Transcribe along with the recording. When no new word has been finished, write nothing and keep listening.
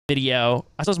video.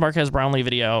 I saw this Marquez Brownlee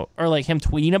video, or like him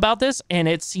tweeting about this, and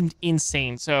it seemed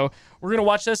insane. So we're gonna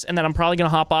watch this, and then I'm probably gonna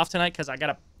hop off tonight because I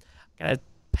gotta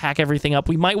pack everything up.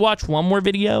 We might watch one more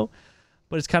video,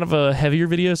 but it's kind of a heavier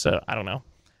video, so I don't know.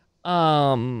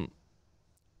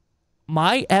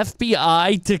 My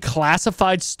FBI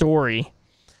declassified story.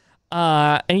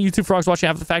 Any YouTube frogs watching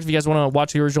after the fact, if you guys want to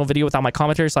watch the original video without my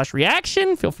commentary /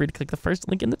 reaction, feel free to click the first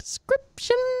link in the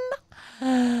description.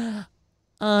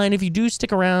 And if you do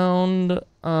stick around,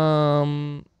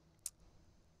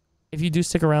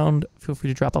 feel free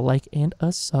to drop a like and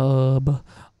a sub.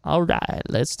 All right,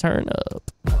 let's turn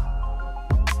up.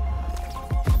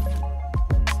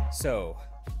 So,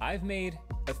 I've made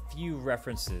a few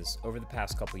references over the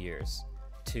past couple years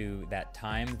to that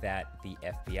time that the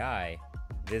FBI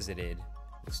visited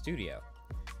the studio.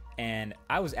 And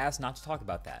I was asked not to talk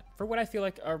about that for what I feel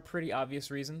like are pretty obvious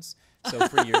reasons. So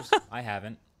for years, I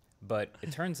haven't. But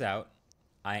it turns out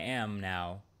I am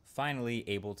now finally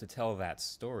able to tell that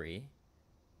story.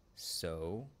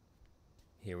 So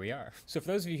here we are. So for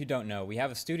those of you who don't know, we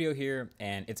have a studio here,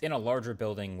 and it's in a larger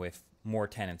building with more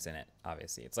tenants in it,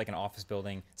 obviously. It's like an office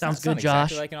building. Sounds good, it's not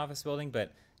exactly Josh. like an office building,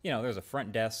 but you know, there's a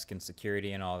front desk and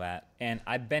security and all that. And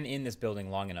I've been in this building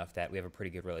long enough that we have a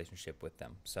pretty good relationship with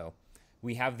them. So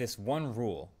we have this one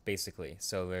rule, basically.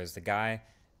 So there's the guy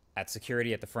at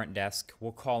security at the front desk.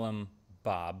 We'll call him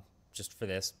Bob, just for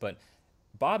this. But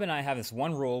Bob and I have this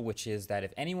one rule, which is that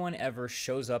if anyone ever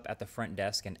shows up at the front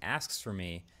desk and asks for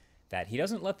me, that he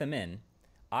doesn't let them in,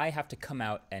 I have to come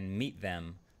out and meet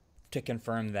them to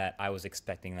confirm that I was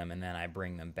expecting them, and then I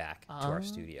bring them back to our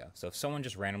studio. So if someone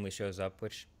just randomly shows up,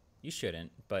 which you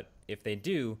shouldn't, but if they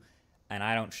do, and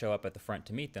I don't show up at the front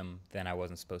to meet them, then I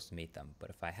wasn't supposed to meet them. But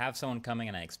if I have someone coming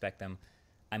and I expect them,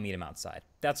 I meet them outside.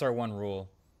 That's our one rule,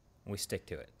 and we stick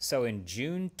to it. So in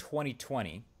June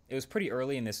 2020, it was pretty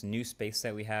early in this new space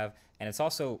that we have, and it's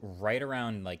also right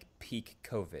around like peak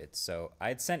COVID. So I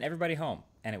had sent everybody home,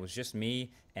 and it was just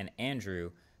me and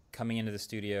Andrew coming into the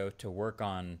studio to work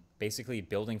on basically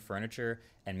building furniture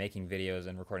and making videos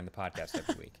and recording the podcast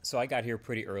every week. So I got here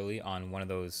pretty early on one of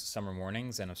those summer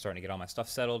mornings, and I'm starting to get all my stuff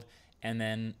settled, and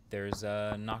then there's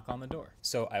a knock on the door.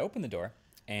 So I open the door,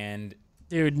 and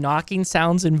Dude, knocking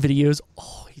sounds in videos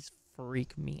always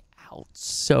freak me out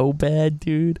so bad,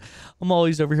 dude. I'm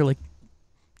always over here like,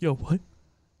 yo, what?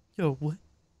 Yo, what?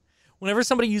 Whenever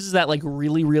somebody uses that like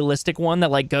really realistic one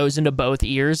that like goes into both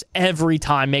ears, every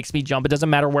time makes me jump. It doesn't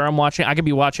matter where I'm watching. I could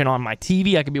be watching on my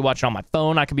TV. I could be watching on my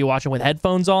phone. I could be watching with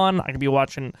headphones on. I could be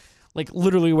watching like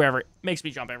literally wherever. It makes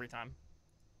me jump every time.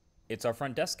 it's our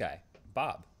front desk guy,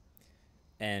 Bob.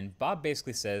 And Bob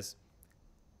basically says,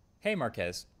 hey,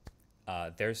 Marquez,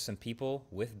 there's some people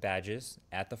with badges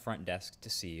at the front desk to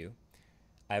see you.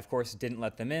 I, of course, didn't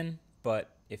let them in,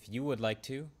 but if you would like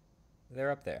to,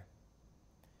 they're up there.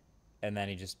 And then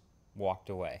he just walked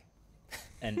away.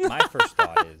 And my first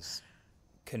thought is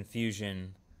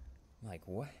confusion. Like,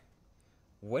 what?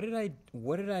 What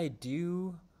did I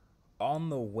do on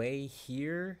the way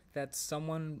here that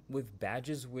someone with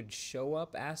badges would show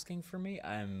up asking for me?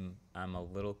 I'm a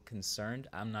little concerned.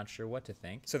 I'm not sure what to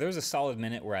think. So there was a solid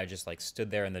minute where I just like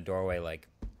stood there in the doorway like,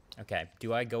 okay,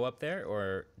 do I go up there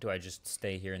or do I just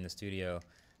stay here in the studio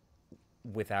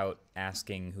without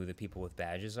asking who the people with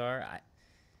badges are?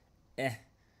 And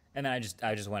then I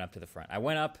just went up to the front. I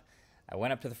went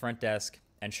up to the front desk,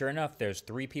 and sure enough, there's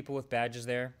 3 people with badges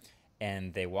there,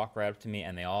 and they walk right up to me,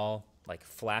 and they all like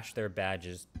flash their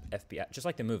badges, FBI, just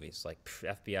like the movies, like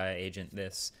FBI agent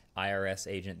this,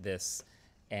 IRS agent this,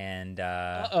 and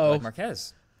like,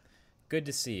 Marquez, good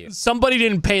to see you. Somebody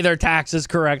didn't pay their taxes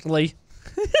correctly.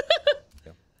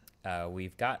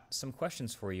 We've got some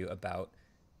questions for you about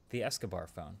the Escobar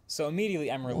phone. So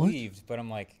immediately I'm relieved, but I'm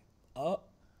like, oh,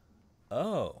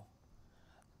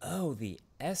 the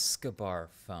Escobar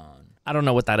phone. I don't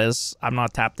know what that is. I'm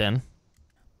not tapped in.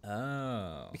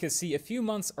 Oh. Because, see, a few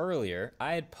months earlier,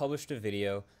 I had published a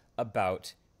video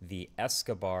about the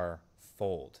Escobar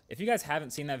Fold. If you guys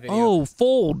haven't seen that video... Oh,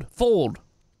 Fold.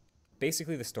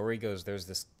 Basically, the story goes, there's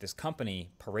this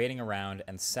company parading around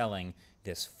and selling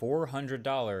this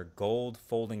 $400 gold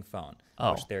folding phone,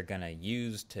 which they're going to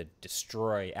use to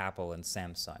destroy Apple and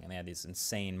Samsung. And they had these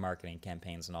insane marketing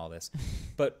campaigns and all this.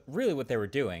 But really what they were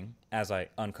doing, as I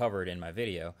uncovered in my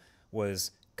video,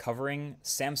 was covering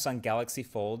Samsung Galaxy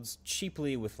Folds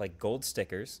cheaply with like gold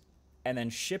stickers and then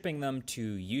shipping them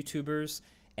to YouTubers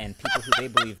and people who they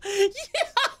believe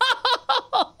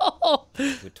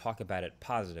would talk about it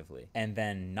positively, and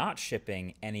then not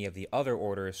shipping any of the other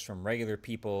orders from regular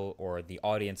people or the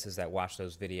audiences that watch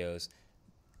those videos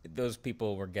those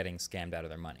people were getting scammed out of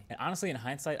their money. And honestly, in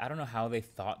hindsight, I don't know how they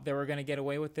thought they were going to get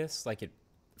away with this. Like, it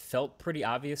felt pretty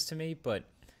obvious to me, but,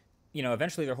 you know,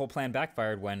 eventually their whole plan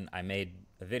backfired when I made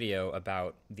a video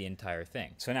about the entire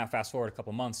thing. So now fast forward a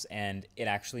couple months, and it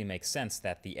actually makes sense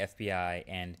that the FBI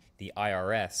and the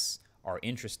IRS are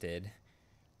interested.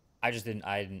 I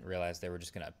didn't realize they were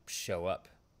just going to show up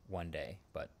one day,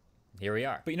 but here we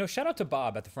are. But, you know, shout out to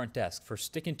Bob at the front desk for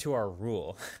sticking to our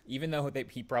rule. Even though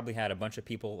he probably had a bunch of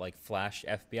people like flash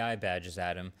FBI badges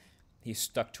at him, he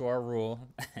stuck to our rule,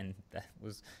 and that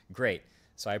was great.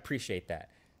 So I appreciate that.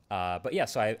 But yeah,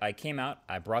 so I came out,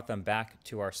 I brought them back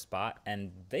to our spot,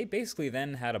 and they basically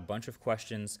then had a bunch of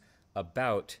questions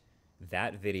about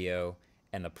that video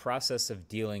and the process of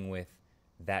dealing with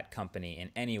that company in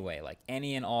any way, like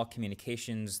any and all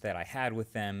communications that I had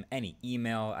with them, any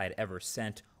email I'd ever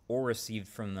sent or received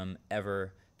from them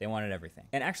ever. They wanted everything.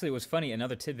 And actually, it was funny,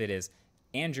 another tidbit is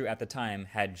Andrew at the time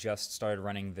had just started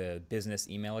running the business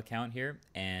email account here,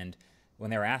 and when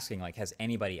they were asking, like, has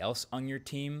anybody else on your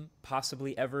team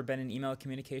possibly ever been in email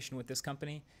communication with this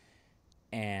company?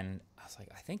 And I was like,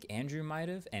 I think Andrew might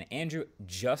have. And Andrew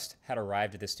just had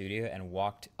arrived at the studio and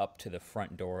walked up to the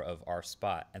front door of our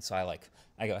spot. And so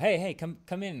I go, hey, come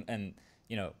in. And,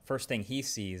 you know, first thing he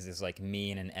sees is like me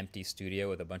in an empty studio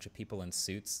with a bunch of people in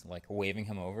suits, like waving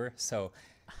him over. So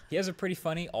he has a pretty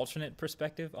funny alternate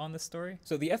perspective on this story.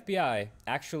 So the FBI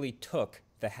actually took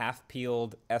the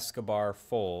half-peeled Escobar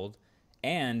fold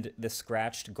and the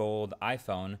scratched gold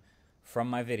iPhone from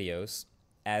my videos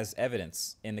as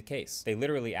evidence in the case. They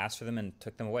literally asked for them and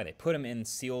took them away. They put them in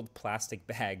sealed plastic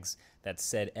bags that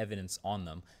said evidence on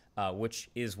them, which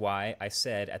is why I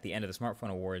said at the end of the Smartphone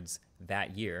Awards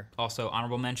that year. Also,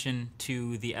 honorable mention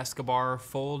to the Escobar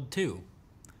Fold 2,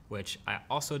 which I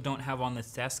also don't have on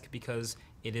this desk because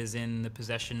it is in the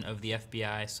possession of the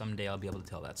FBI. Someday I'll be able to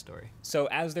tell that story. So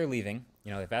as they're leaving,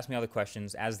 you know, they've asked me all the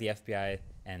questions. As the FBI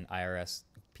and IRS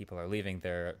people are leaving,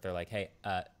 they're like, hey,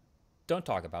 don't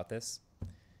talk about this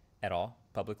at all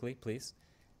publicly, please.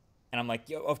 And I'm like,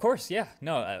 yo, of course, yeah.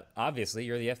 No, obviously,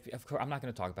 you're the FBI. Of course, I'm not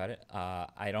going to talk about it.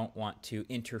 I don't want to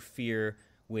interfere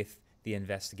with the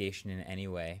investigation in any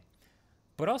way.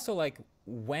 But also, like,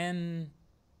 when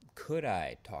could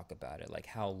I talk about it? Like,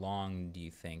 how long do you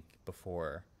think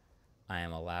before I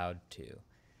am allowed to?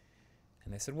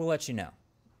 And they said, we'll let you know.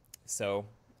 So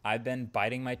I've been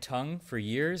biting my tongue for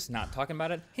years, not talking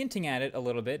about it, hinting at it a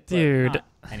little bit, but Dude, not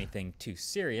anything too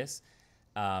serious.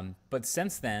 But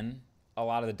since then, a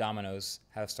lot of the dominoes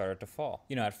have started to fall.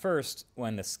 You know, at first,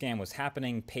 when the scam was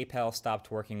happening, PayPal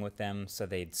stopped working with them, so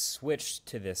they'd switched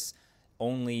to this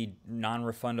only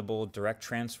non-refundable direct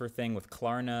transfer thing with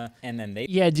Klarna, and then they...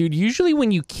 Yeah, dude, usually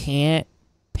when you can't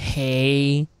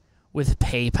pay with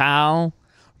PayPal,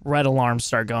 red alarms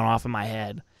start going off in my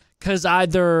head. Because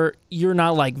either you're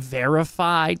not, like,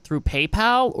 verified through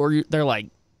PayPal, or they're like,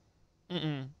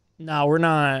 no, we're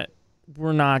not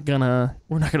gonna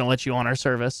let you on our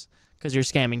service because you're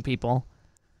scamming people.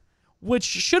 Which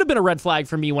should have been a red flag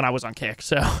for me when I was on Kick,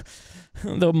 so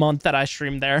the month that I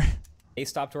streamed there. They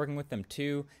stopped working with them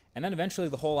too, and then eventually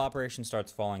the whole operation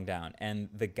starts falling down. And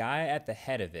the guy at the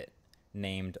head of it,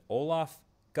 named Olaf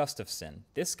Gustafsson,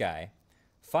 this guy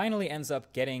finally ends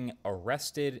up getting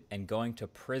arrested and going to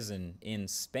prison in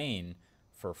Spain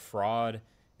for fraud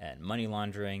and money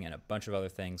laundering and a bunch of other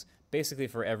things, basically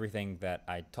for everything that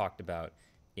I talked about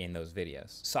in those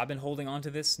videos. So I've been holding on to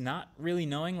this, not really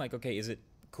knowing, like, okay, is it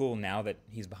cool now that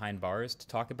he's behind bars to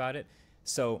talk about it?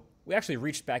 So we actually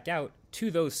reached back out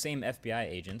to those same FBI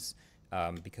agents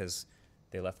because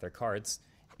they left their cards.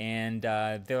 And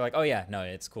they're like, oh yeah, no,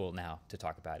 it's cool now to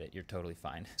talk about it. You're totally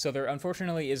fine. So there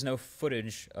unfortunately is no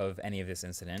footage of any of this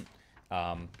incident.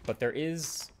 But there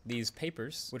is these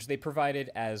papers, which they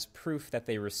provided as proof that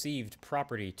they received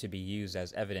property to be used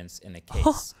as evidence in the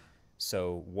case.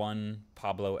 So one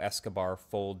Pablo Escobar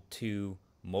Fold 2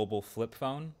 mobile flip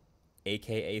phone,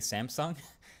 aka Samsung,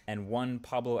 and one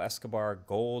Pablo Escobar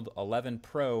Gold 11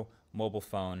 Pro mobile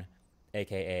phone,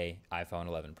 aka iPhone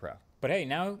 11 Pro. But hey,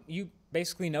 now you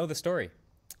basically know the story.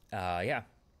 Yeah,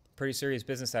 pretty serious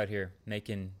business out here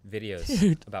making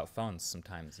videos about phones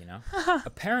sometimes, you know?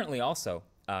 Apparently also,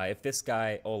 if this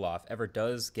guy, Olaf, ever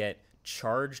does get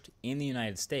charged in the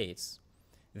United States,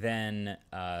 then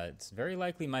it's very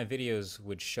likely my videos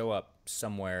would show up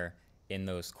somewhere in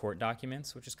those court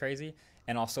documents, which is crazy.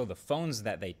 And also the phones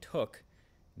that they took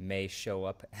may show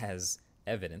up as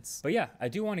evidence. But yeah, I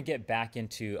do want to get back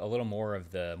into a little more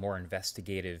of the more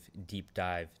investigative, deep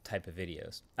dive type of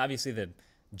videos. Obviously, the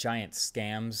giant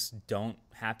scams don't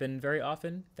happen very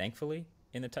often, thankfully,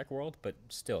 in the tech world, but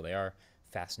still, they are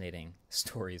fascinating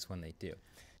stories when they do.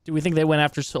 Do we think they went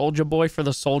after Soulja Boy for the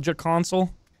Soulja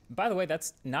console? By the way,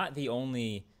 that's not the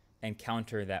only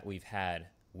encounter that we've had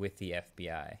with the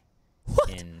FBI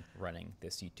in running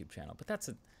this YouTube channel. But that's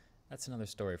another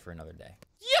story for another day.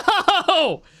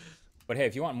 Yo! But hey,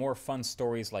 if you want more fun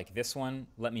stories like this one,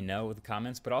 let me know in the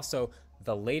comments. But also,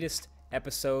 the latest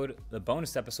episode, the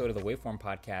bonus episode of the Waveform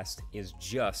podcast is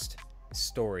just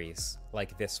stories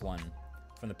like this one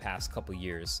from the past couple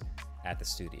years at the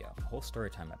studio. A whole story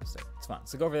time episode. It's fun.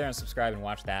 So go over there and subscribe and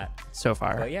watch that. So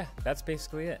far. But yeah, that's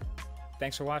basically it.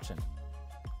 Thanks for watching.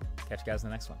 Catch you guys in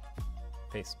the next one.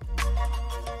 Peace.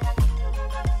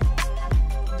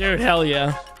 Dude, hell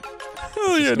yeah.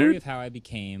 Hell yeah, Story dude. of how I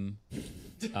became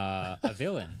a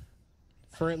villain.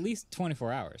 For at least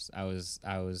 24 hours, I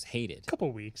was hated.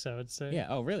 Couple weeks, I would say. Yeah.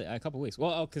 Oh, really? A couple weeks.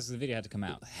 Well, because the video had to come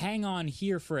out. Hang on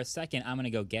here for a second. I'm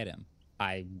gonna go get him.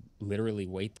 I literally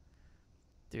wait.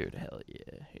 Dude, hell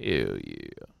yeah. Hell yeah.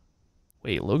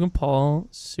 Wait, Logan Paul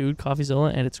sued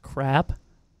CoffeeZilla and it's crap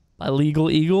by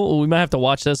Legal Eagle? Well, we might have to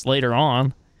watch this later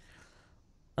on.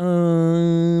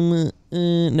 No,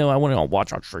 I want to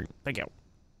watch on stream. Thank you.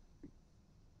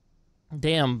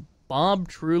 Damn, Bob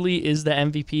truly is the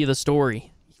MVP of the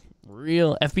story.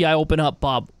 Real. FBI, open up,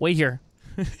 Bob. Wait here.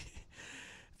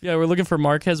 Yeah, we're looking for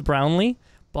Marquez Brownlee.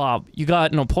 Bob, you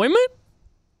got an appointment?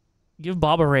 Give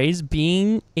Bob a raise.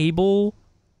 Being able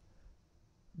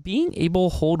to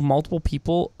hold multiple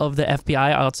people of the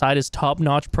FBI outside is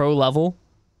top-notch pro level.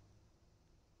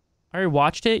 I already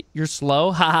watched it. You're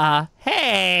slow. Haha.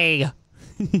 Hey!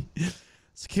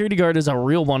 Security guard is a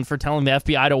real one for telling the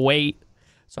FBI to wait.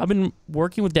 So I've been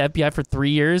working with the FBI for 3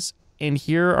 years, and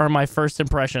here are my first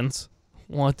impressions.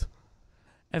 What?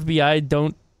 FBI,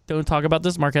 don't talk about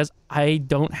this, Marquez. I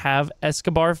don't have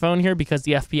Escobar phone here because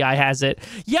the FBI has it.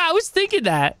 Yeah, I was thinking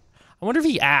that. I wonder if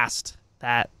he asked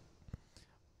that.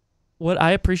 What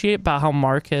I appreciate about how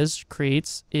Marquez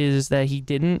creates is that he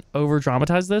didn't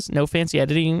over-dramatize this. No fancy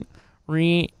editing,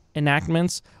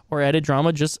 reenactments, or edit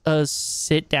drama. Just a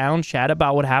sit-down chat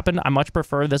about what happened. I much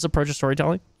prefer this approach to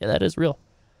storytelling. Yeah, that is real.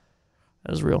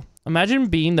 That is real. Imagine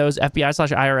being those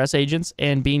FBI/IRS agents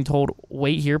and being told,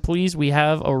 wait here, please. We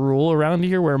have a rule around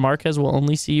here where Marquez will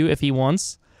only see you if he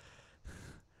wants.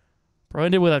 Bro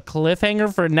ended with a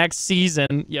cliffhanger for next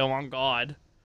season. Yo, on God.